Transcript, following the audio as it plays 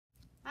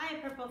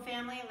right, Purple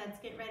family, let's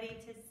get ready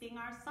to sing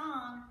our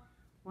song.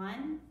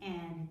 1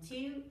 and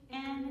 2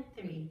 and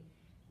 3.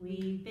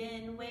 We've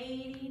been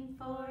waiting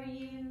for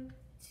you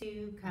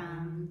to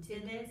come to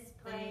this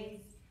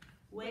place.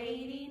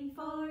 Waiting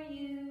for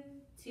you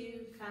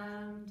to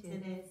come to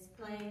this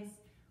place.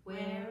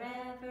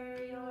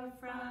 Wherever you're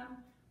from,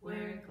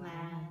 we're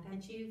glad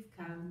that you've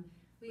come.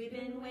 We've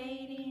been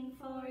waiting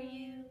for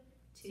you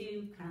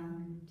to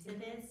come to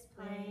this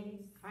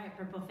place. All right,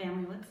 Purple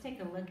family, let's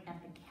take a look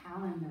at the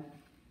calendar.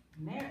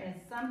 And there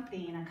is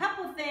something, a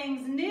couple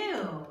things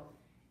new.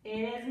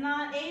 It is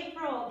not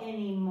April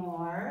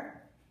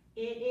anymore.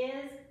 It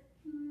is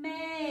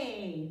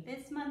May.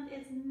 This month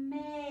is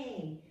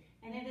May.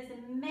 And it is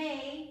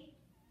May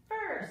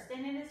 1st,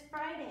 and it is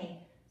Friday.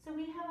 So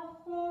we have a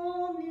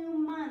whole new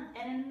month.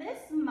 And in this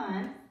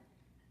month,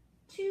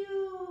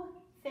 2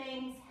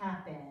 things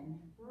happen.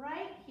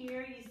 Right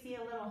here, you see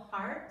a little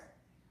heart.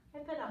 I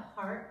put a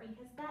heart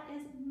because that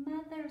is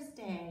Mother's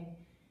Day.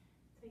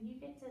 So you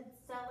get to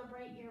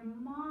celebrate your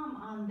mom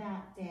on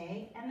that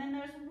day. And then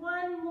there's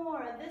one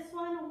more. This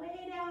one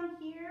way down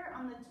here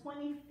on the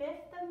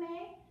 25th of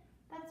May,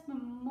 that's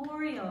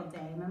Memorial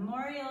Day.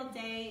 Memorial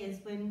Day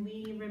is when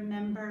we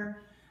remember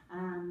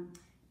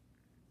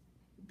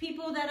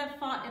people that have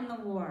fought in the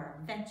war,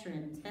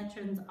 veterans.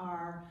 Veterans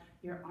are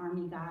your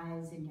Army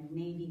guys and your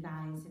Navy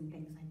guys and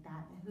things like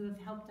that who have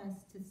helped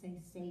us to stay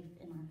safe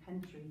in our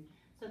country.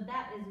 So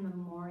that is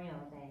Memorial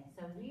Day.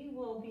 So we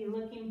will be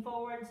looking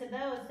forward to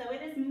those. So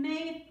it is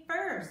May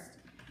 1st.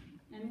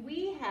 And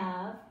we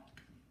have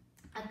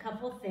a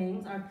couple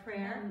things. Our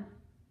prayer.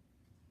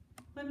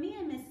 When me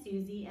and Miss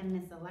Susie and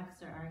Miss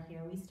Alexa are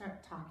here, we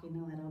start talking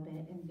a little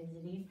bit and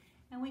visiting.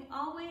 And we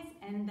always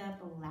end up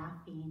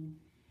laughing.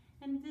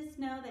 And just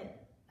know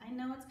that I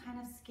know it's kind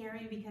of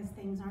scary because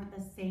things aren't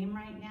the same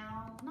right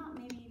now. Not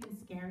maybe even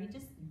scary,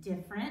 just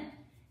different.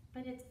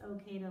 But it's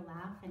okay to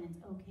laugh and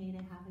it's okay to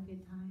have a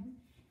good time.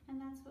 And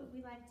that's what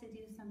we like to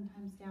do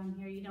sometimes down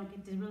here. You don't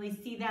get to really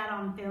see that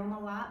on film a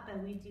lot,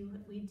 but we do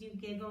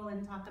giggle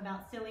and talk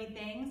about silly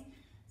things.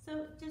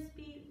 So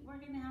we're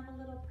gonna have a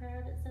little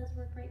prayer that says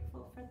we're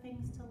grateful for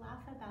things to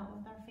laugh about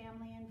with our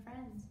family and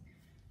friends.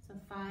 So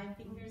 5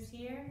 fingers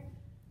here,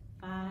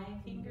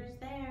 5 fingers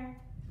there.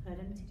 Put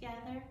them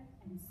together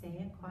and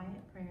say a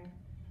quiet prayer.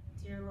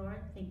 Dear Lord,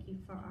 thank you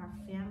for our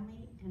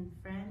family and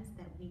friends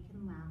that we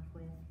can laugh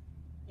with.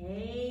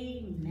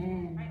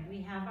 Amen. Right,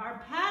 we have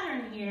our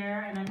pattern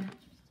here, and I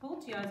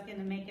told you I was going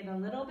to make it a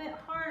little bit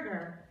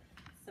harder.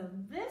 So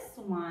this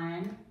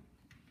one,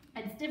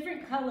 it's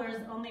different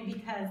colors only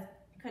because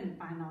I couldn't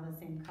find all the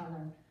same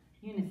color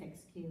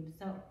Unifix cubes.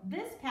 So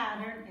this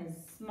pattern is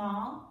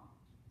small,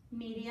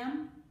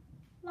 medium,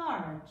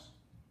 large.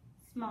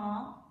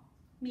 Small,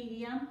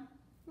 medium,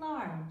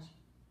 large.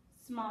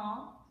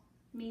 Small,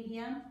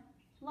 medium,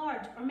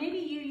 large. Or maybe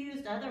you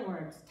used other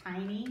words,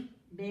 tiny,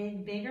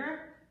 big,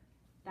 bigger.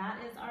 That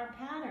is our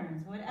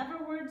patterns.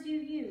 Whatever words you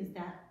use,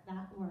 that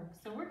works.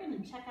 So we're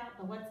going to check out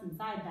the what's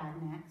inside bag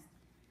next.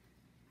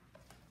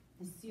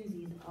 Miss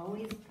Susie's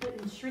always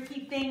putting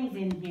tricky things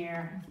in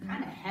here. It's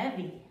kind of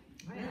heavy,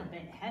 a little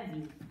bit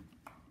heavy.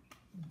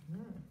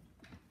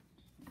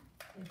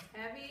 It's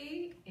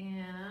heavy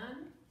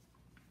and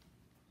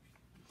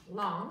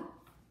long.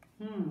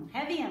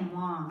 Heavy and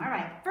long. All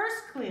right,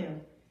 first clue.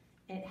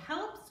 It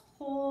helps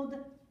hold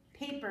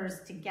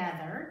papers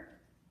together.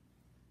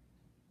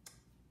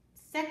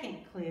 Second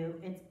clue,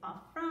 it's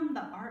from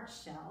the art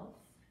shelf.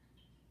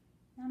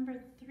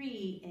 Number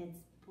 3,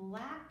 it's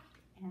black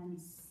and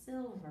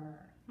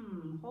silver.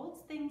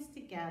 Holds things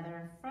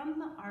together from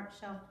the art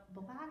shelf,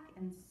 black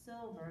and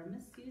silver.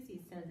 Miss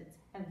Susie says it's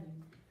heavy.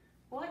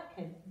 What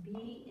could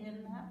be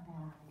in that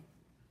bag?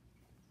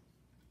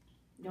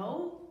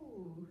 No.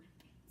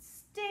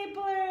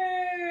 Stapler!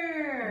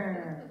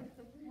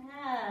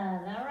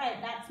 Yeah, all right,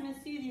 that's Miss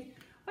Susie's.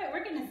 Wait,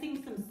 we're gonna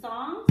sing some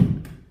songs.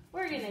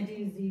 We're gonna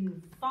do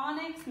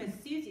zoophonics. Miss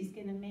Susie's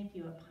gonna make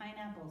you a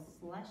pineapple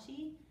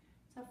slushie.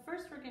 So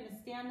first we're gonna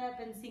stand up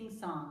and sing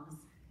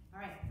songs. All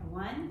right,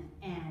 1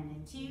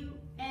 and 2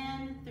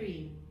 and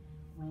 3.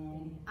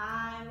 When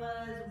I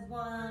was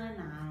 1,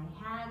 I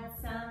had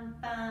some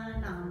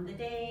fun on the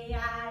day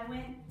I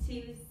went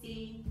to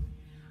sea.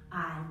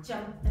 I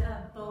jumped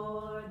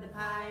aboard the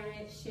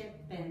pirate ship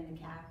and the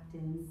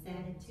captain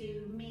said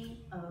to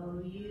me, oh,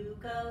 you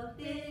go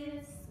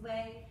this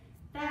way,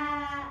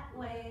 that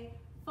way,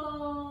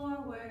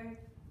 forward,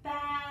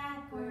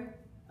 backward,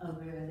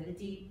 over the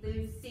deep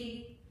blue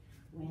sea.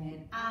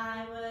 When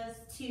I was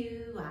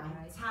 2,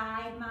 I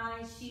tied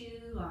my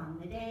shoe on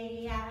the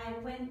day I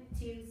went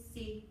to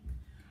sea.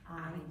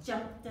 I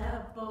jumped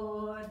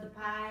aboard the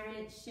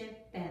pirate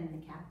ship and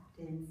the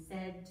captain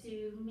said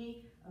to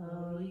me,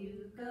 oh,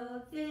 you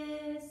go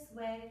this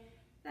way,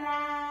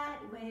 that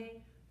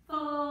way,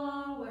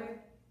 forward,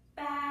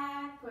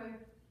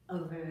 backward,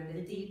 over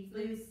the deep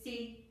blue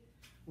sea.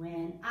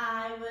 When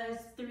I was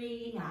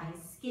 3, I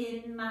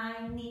skinned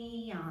my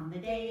knee on the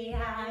day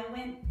I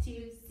went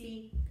to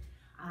sea.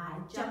 I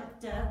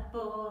jumped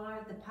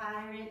aboard the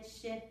pirate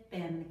ship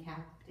and the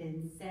captain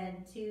captain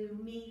said to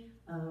me,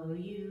 oh,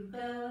 you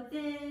go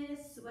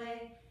this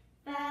way,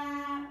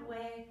 that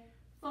way,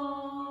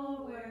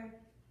 forward,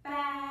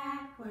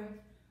 backward,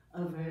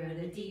 over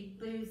the deep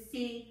blue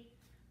sea.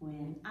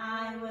 When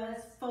I was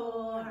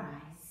 4,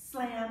 I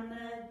slammed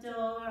the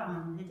door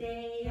on the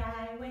day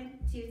I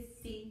went to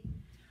sea.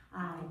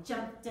 I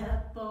jumped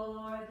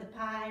aboard the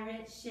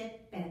pirate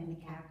ship and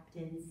the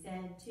captain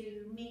said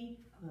to me,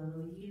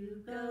 oh,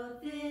 you go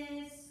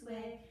this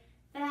way,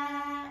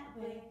 that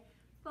way,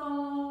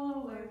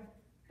 forward,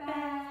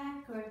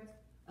 backwards,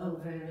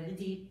 over the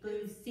deep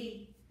blue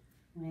sea.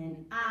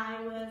 When I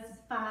was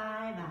 5,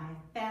 I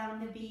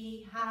found a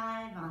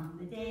beehive on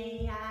the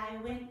day I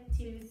went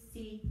to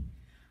sea.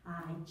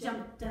 I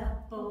jumped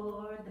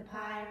aboard the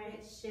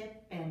pirate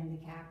ship and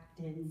the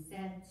captain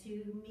said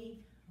to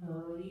me,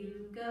 oh,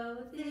 you go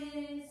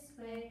this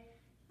way,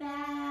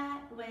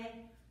 that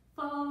way,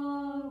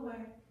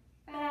 forward,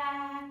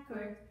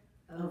 backward,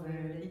 over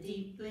the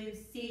deep blue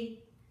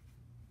sea.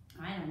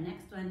 All right, our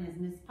next one is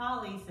Miss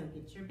Polly, so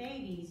get your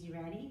babies. You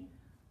ready?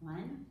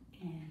 1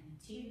 and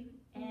 2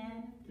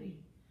 and 3.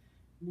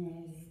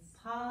 Miss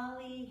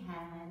Polly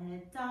had a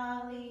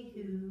dolly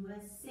who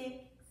was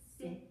sick,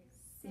 sick,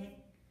 sick.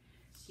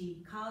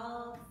 She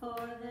called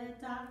for the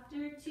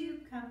doctor to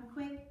come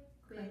quick,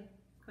 quick,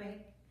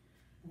 quick.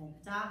 The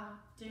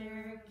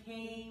doctor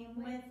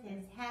came with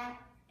his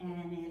hat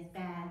and his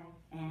bag,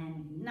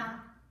 and he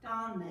knocked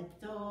on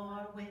the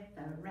door with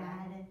a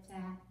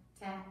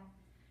rat-a-tat-tat.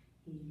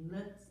 He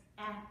looked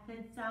at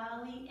the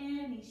dolly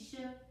and he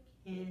shook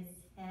his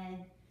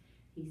head.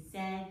 He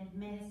said,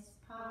 Miss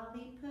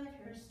Polly, put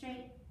her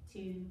straight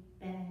to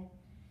bed.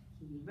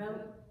 He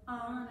wrote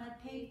on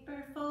a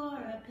paper for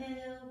a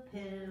pill,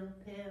 pill,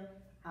 pill.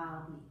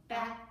 I'll be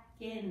back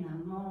in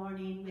the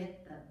morning with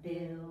a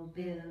bill,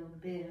 bill,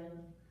 bill.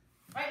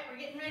 All right, we're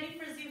getting ready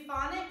for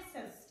zoophonics, so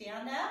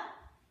stand up.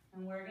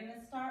 And we're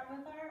gonna start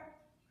with our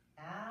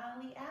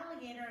Allie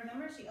alligator.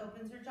 Remember, she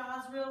opens her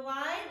jaws real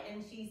wide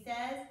and she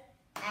says,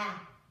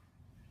 ah,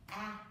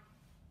 ah,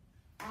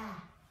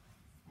 ah.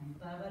 And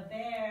Bubba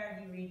Bear,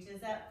 he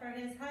reaches up for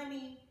his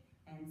honey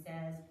and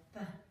says,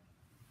 buh,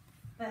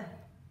 buh,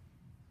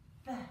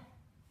 buh.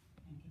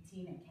 And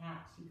Katina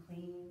Cat, she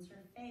cleans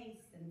her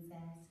face and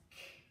says, k,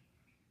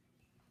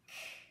 k,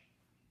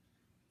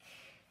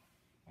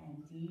 k. And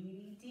Dee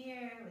Dee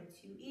Deer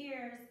with 2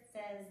 ears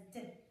says,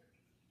 d,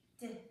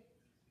 d,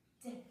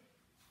 d.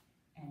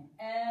 And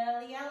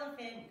Ellie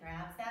Elephant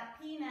grabs that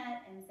peanut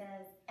and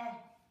says, eh,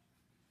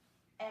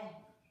 eh,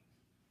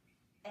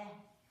 eh.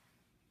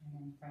 And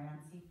then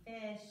Francie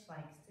Fish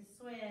likes to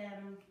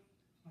swim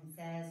and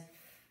says,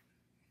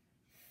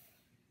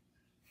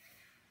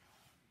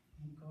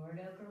 and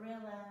Gordo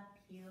Gorilla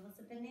peels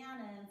a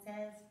banana and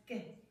says,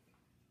 good,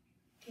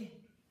 good,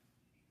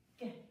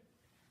 good.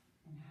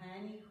 And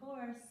Honey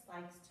Horse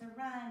likes to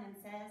run and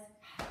says,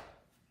 ha,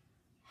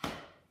 ha,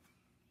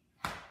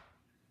 ha.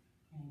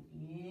 And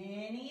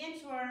any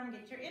inchworm,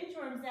 get your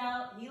inchworms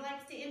out. He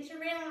likes to inch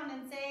around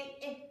and say,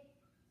 eh,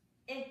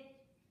 eh,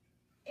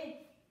 eh.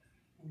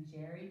 And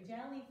Jerry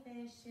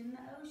Jellyfish in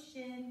the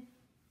ocean,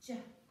 ja,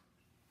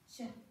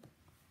 ja,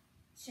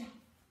 ja.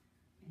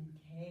 And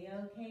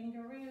K.O.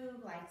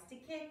 Kangaroo likes to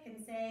kick and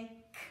say,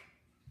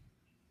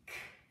 k,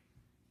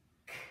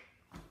 k,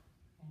 k.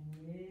 And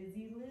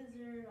Lizzie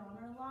Lizard on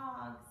her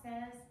log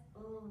says,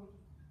 ooh,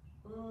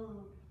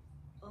 ooh,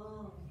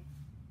 ooh.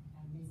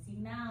 And Missy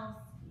Mouse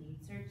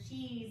eats her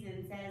cheese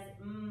and says,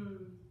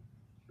 mmm,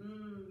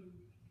 mmm,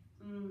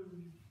 mmm.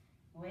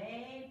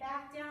 Way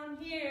back down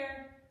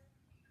here,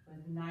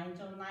 with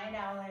Nigel Night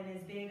Owl in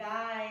his big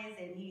eyes,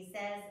 and he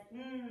says,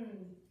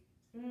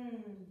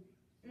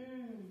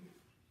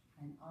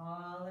 And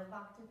Olive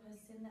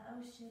Octopus in the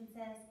ocean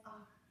says,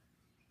 ah,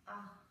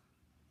 ah,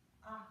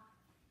 ah.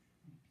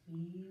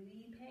 And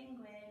Pee-wee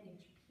Penguin,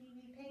 get your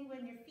Pee-wee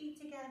Penguin, your feet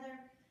together,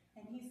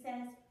 and he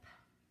says,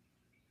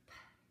 p, p,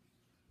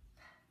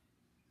 p.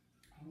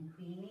 And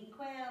Queenie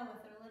Quail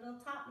with her little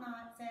top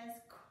knot says,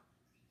 k,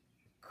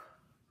 k,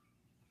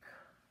 k.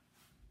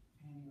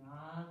 And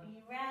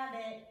Robbie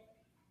Rabbit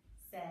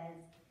says,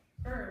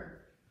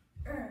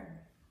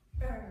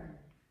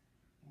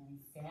 And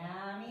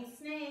Sammy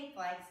Snake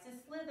likes to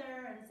slither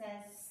and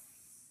says,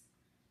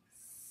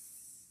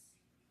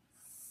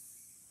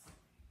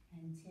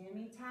 And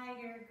Timmy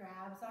Tiger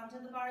grabs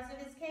onto the bars of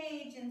his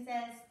cage and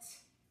says, t,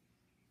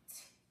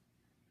 t,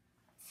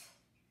 t.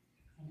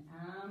 And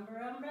Umber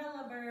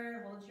Umbrella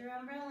Bird, hold your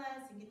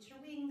umbrellas and get your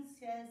wings,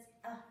 says,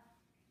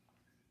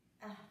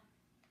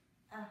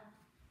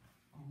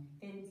 And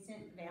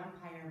Vincent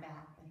Vampire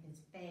Bat with his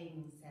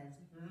fangs says,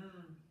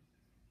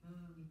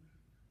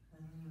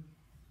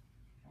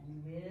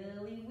 And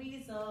Willie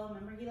Weasel,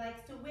 remember he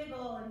likes to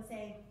wiggle and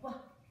say,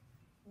 wah,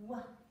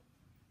 wah,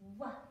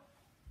 wah.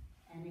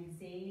 And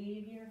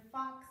Xavier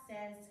Fox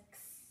says, x,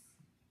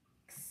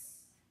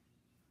 x,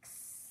 x.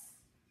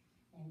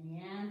 And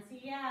Yancy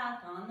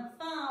Yak on the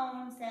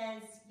phone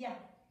says, yeah,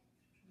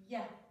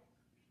 yeah,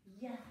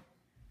 yeah.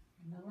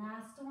 And the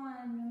last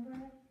one, remember?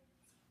 The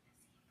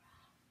zebra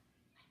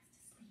likes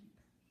to sleep.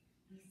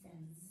 He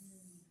says,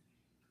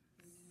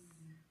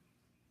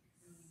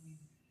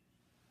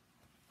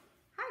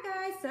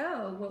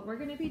 so what we're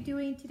going to be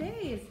doing today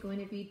is going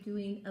to be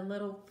doing a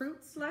little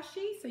fruit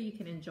slushy so you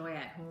can enjoy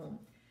at home.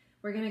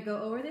 We're going to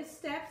go over the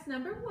steps.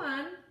 Number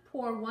 1,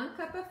 pour 1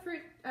 cup of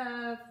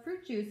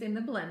fruit juice in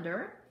the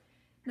blender.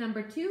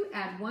 Number 2,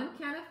 add 1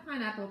 can of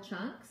pineapple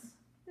chunks.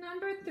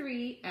 Number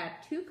 3, add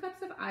 2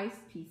 cups of ice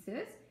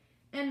pieces.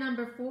 And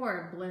number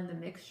 4, blend the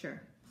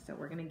mixture. So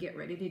we're going to get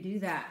ready to do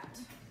that.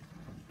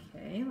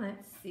 Okay,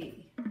 let's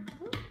see.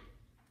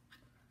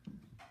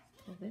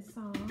 Pull this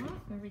off.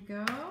 There we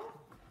go.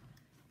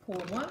 Pour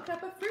 1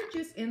 cup of fruit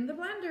juice in the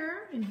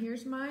blender. And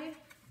here's my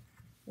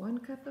 1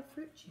 cup of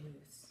fruit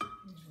juice.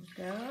 There we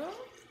go.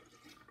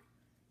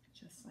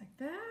 Just like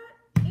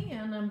that.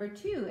 And number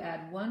 2,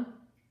 add 1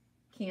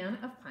 can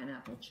of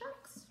pineapple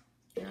chunks.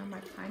 Here are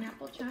my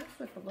pineapple chunks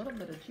with a little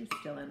bit of juice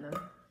still in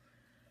them.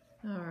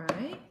 All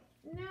right.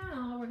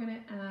 Now we're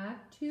going to add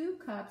 2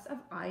 cups of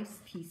ice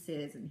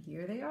pieces. And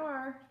here they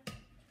are.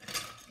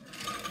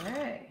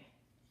 Okay.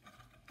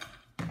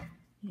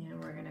 And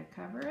we're going to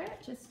cover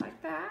it just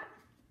like that.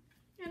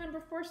 And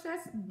number 4 says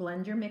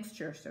blend your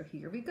mixture. So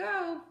here we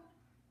go.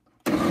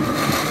 A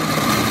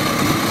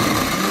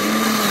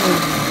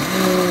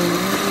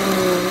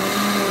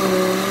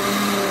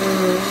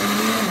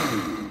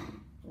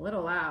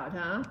little loud,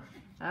 huh?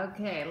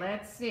 Okay,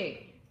 let's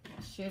see.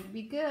 That should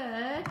be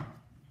good.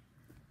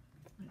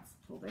 Let's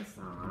pull this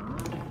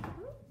off.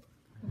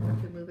 I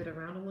have to move it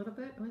around a little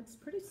bit. Oh, it's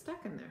pretty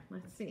stuck in there.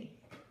 Let's see.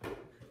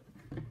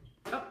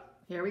 Oh,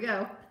 here we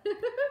go.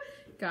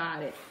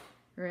 Got it.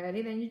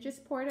 Ready? Then you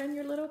just pour it on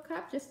your little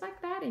cup just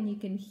like that, and you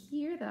can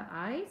hear the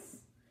ice.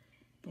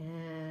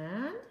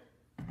 And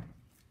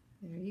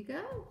there you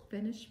go.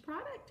 Finished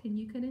product, and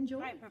you can enjoy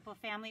it. All right, Purple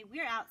family,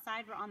 we're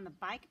outside. We're on the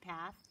bike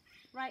path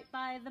right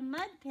by the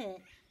mud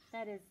pit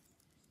that is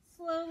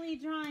slowly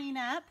drying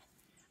up.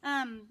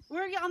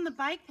 We're on the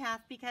bike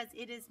path because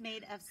it is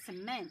made of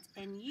cement,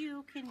 and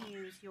you can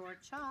use your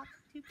chalk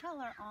to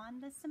color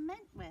on the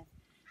cement with.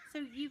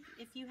 So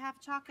if you have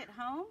chalk at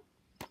home,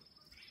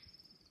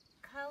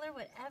 color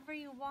whatever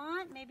you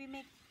want. Maybe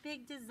make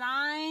big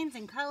designs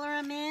and color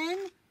them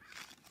in.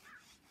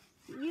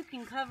 You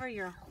can cover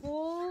your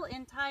whole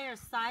entire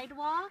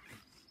sidewalk.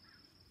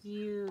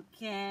 You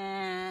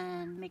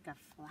can make a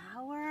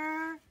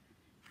flower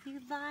if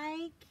you'd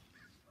like.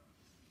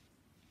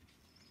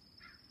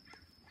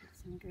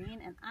 Some green.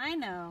 And I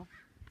know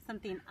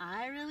something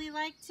I really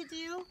like to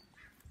do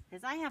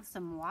is I have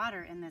some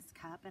water in this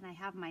cup, and I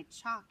have my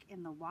chalk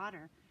in the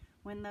water.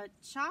 When the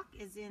chalk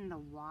is in the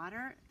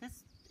water,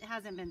 this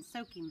hasn't been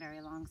soaking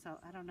very long, so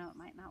I don't know, it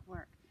might not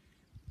work.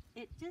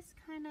 It just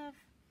kind of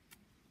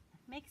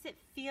makes it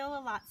feel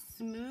a lot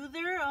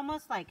smoother,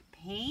 almost like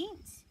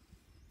paint.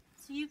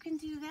 So you can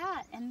do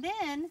that. And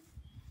then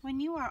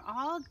when you are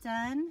all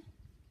done,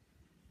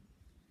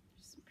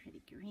 there's some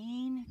pretty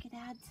green you could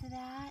add to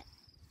that.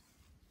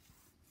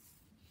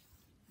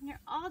 When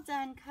you're all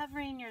done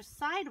covering your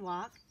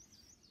sidewalk,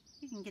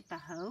 you can get the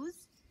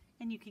hose,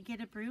 and you could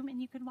get a broom,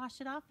 and you can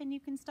wash it off, and you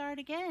can start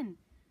again.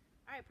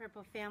 All right,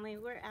 Purple family,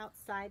 we're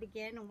outside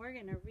again, and we're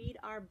going to read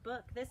our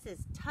book. This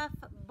is Tough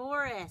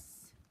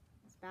Boris.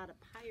 It's about a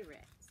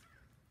pirate.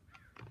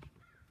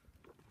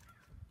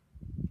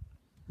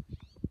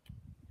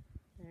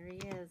 There he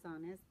is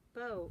on his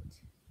boat.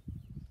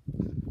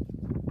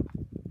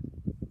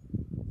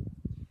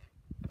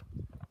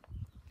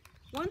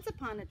 Once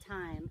upon a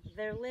time,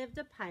 there lived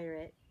a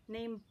pirate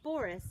named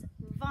Boris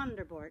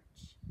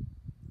Vanderborch.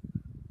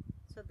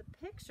 So the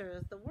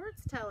pictures, the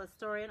words tell a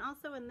story, and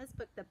also in this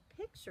book, the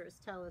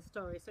pictures tell a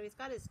story. So he's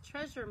got his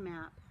treasure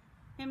map.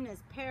 Him and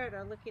his parrot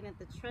are looking at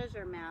the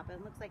treasure map, and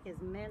it looks like his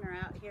men are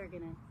out here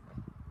gonna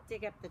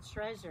dig up the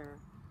treasure.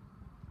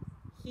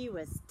 He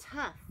was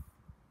tough.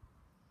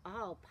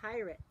 All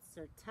pirates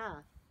are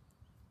tough.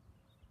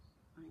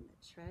 Find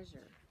the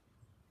treasure.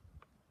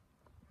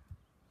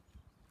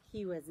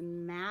 He was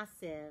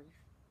massive.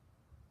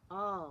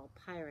 All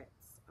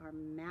pirates are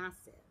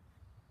massive.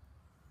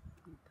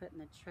 I'm putting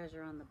the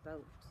treasure on the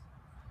boat.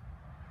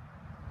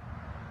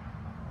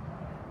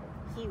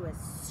 He was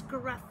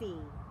scruffy.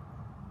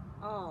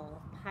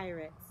 All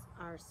pirates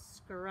are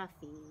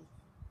scruffy.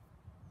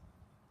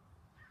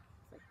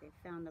 It's like they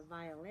found a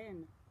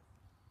violin.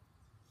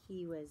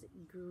 He was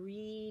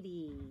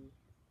greedy.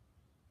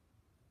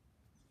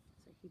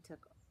 So he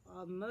took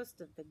most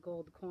of the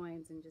gold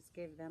coins and just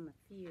gave them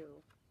a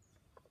few.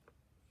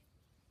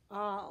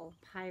 All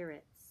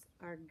pirates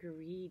are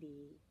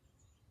greedy.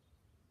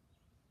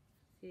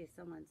 See,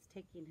 someone's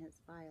taking his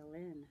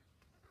violin.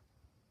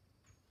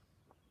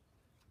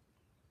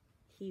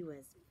 He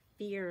was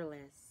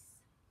fearless.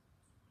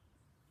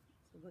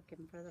 So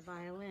looking for the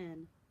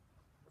violin.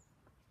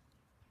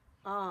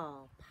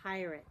 All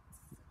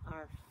pirates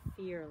are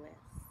fearless.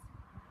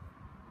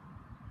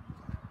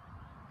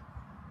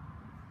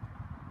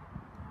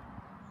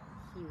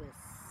 He was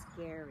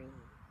scary.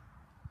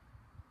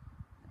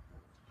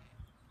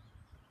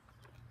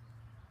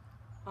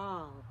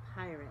 All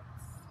pirates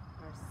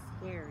are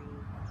scary.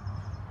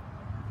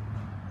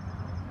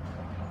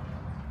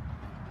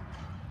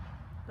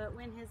 But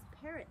when his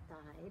parrot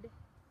died,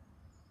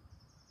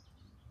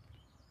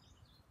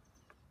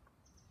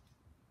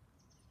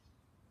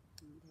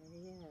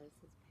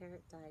 His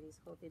parrot died. He's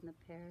holding the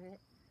parrot.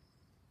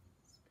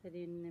 He's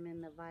putting him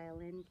in the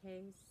violin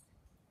case.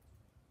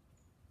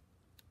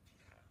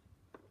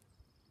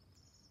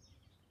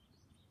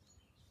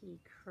 He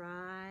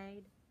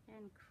cried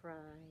and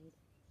cried.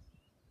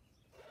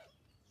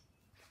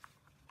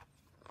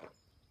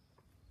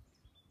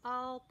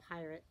 All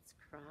pirates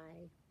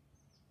cry.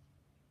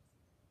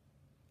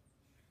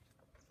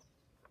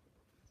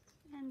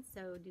 And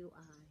so do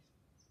I.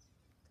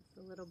 Took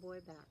the little boy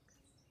back.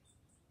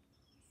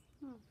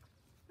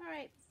 All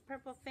right,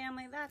 Purple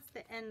family, that's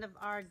the end of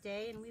our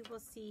day, and we will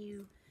see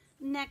you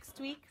next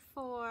week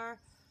for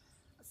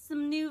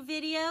some new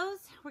videos.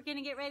 We're going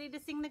to get ready to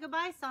sing the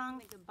goodbye song.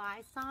 The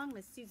goodbye song,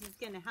 Miss Susie's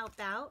going to help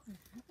out.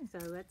 So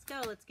let's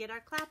go. Let's get our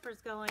clappers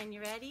going.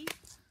 You ready?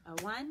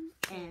 A 1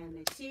 and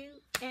a 2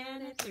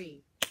 and a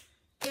 3.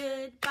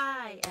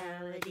 Goodbye,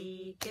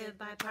 Elodie.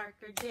 Goodbye,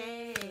 Parker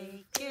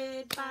J.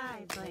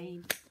 Goodbye,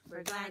 Blaine.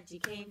 We're glad you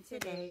came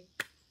today.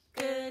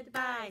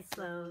 Goodbye,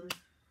 Sloan.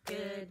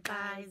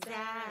 Goodbye,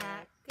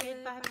 Zach.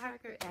 Goodbye,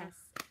 Parker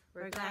S.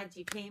 We're glad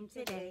you came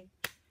today.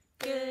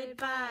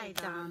 Goodbye,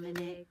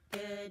 Dominic.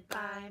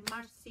 Goodbye,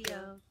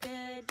 Marcio.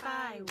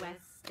 Goodbye,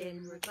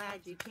 Weston. We're glad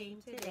you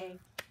came today.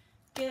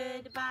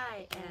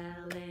 Goodbye,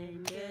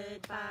 Ellen.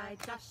 Goodbye,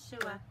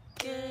 Joshua.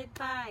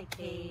 Goodbye,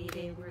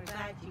 Kaden. We're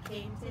glad you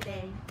came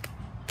today.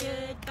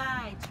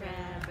 Goodbye,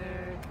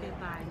 Trevor.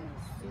 Goodbye,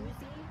 Miss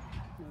Susie,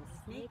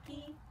 Miss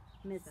Nikki,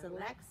 Miss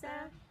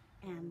Alexa,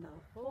 and the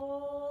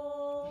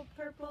whole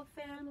Purple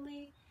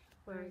family.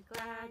 We're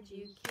glad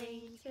you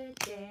came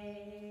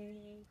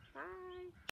today. Bye.